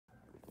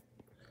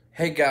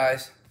Hey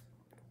guys,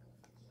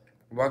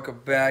 welcome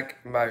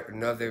back to my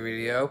another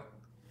video.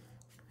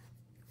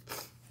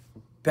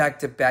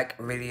 Back-to-back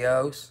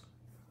videos.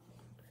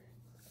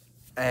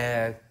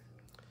 And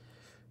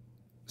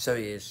so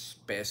it's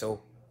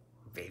special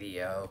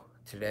video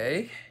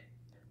today.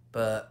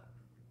 But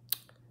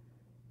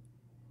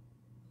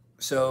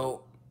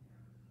so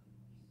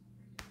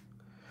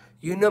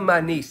you know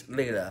my niece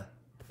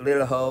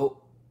Little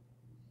Hope.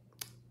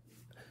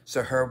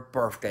 So her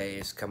birthday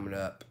is coming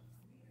up.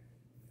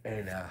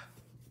 And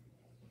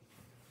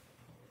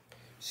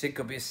she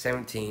could be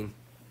 17.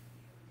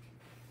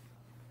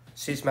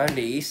 She's my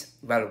niece,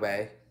 by the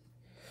way.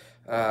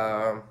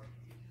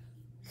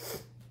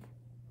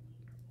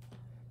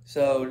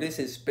 So this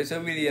is a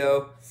special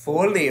video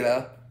for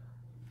Lila.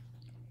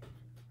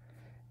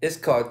 It's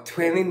called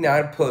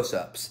 29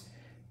 push-ups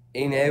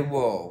in a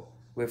row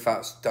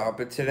without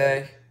stopping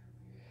today.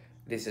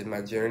 This is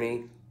my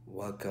journey.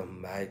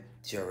 Welcome my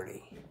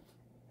journey.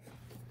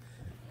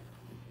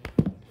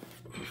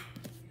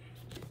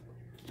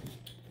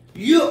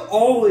 You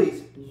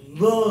always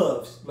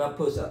loves my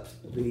push-ups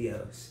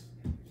videos,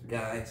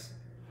 guys.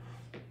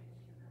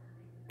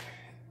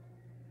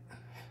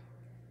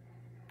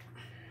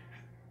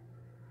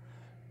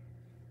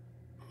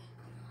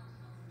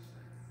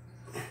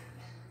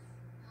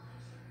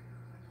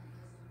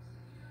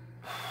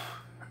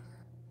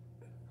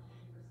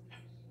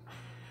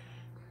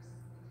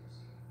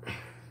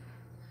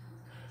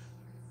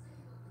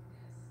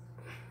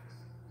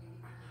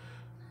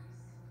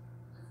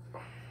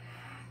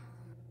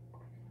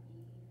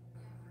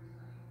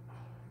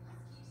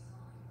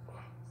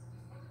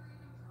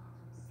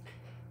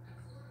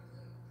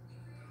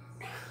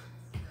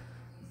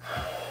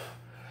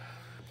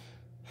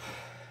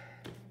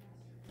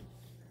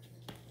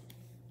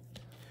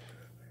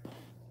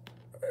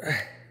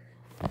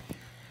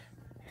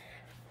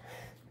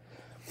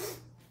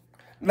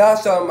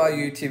 That's on my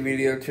YouTube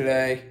video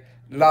today.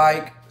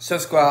 Like,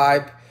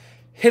 subscribe,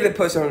 hit the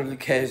post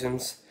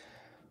notifications,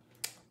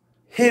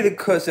 hit the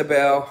cursor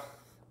bell,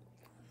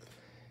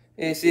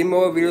 and see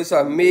more videos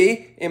on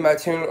me in my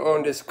channel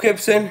on the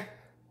description.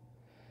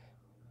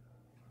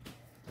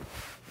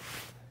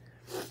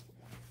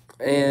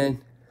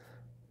 And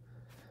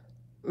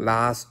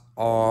that's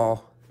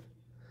all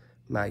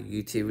my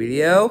YouTube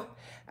video.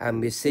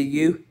 I'm gonna see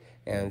you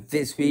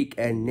this week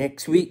and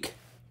next week.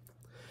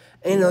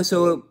 And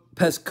also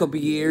past couple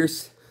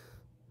years,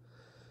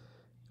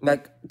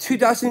 like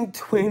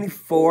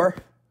 2024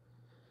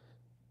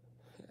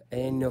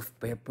 and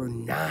November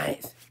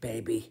 9th,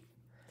 baby.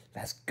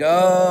 Let's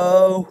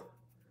go.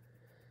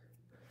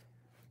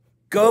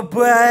 Go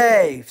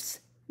Braves!